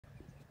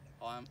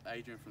I'm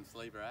Adrian from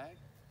Sleever Ag,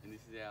 and this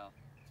is our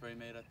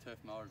 3-metre Turf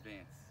Mower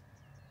Advance.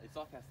 It's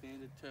like our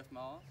standard turf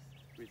mowers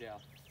with our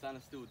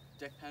stainless steel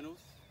deck panels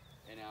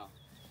and our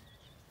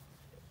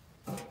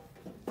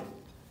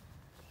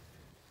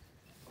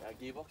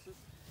gearboxes.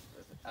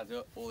 As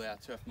all our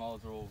turf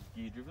mowers are all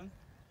gear driven,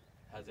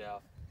 has our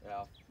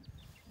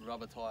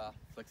rubber tyre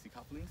flexi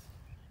couplings,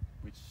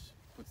 which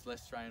puts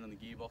less strain on the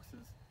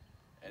gearboxes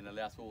and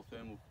allows for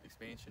thermal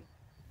expansion.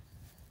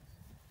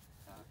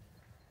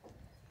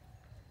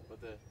 But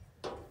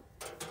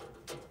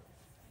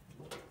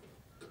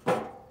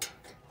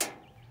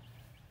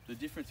the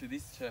difference with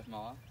this turf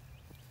mower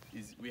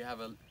is we've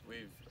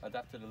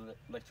adapted an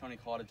electronic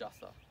height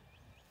adjuster,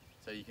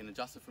 so you can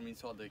adjust it from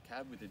inside the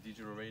cab with a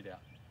digital readout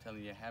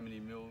telling you how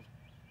many mil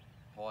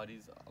height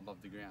is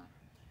above the ground.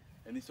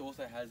 And this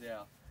also has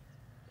our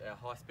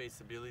high-speed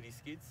stability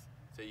skids,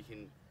 so you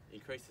can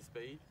increase the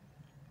speed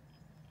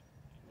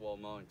while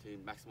mowing to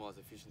maximise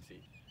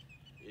efficiency.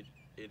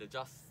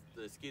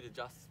 The skid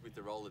adjusts with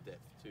the roller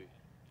depth too.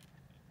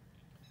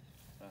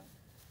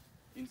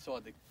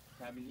 Inside the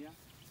cabin here,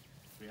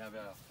 we have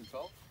our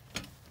control.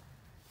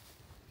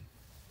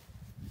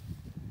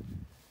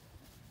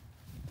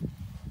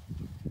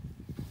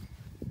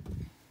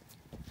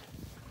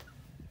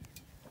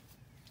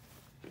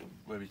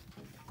 Where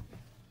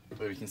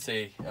we can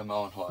see our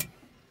mowing height.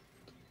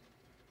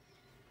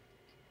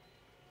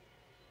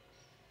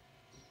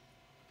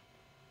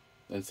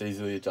 And it's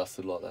easily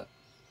adjusted like that.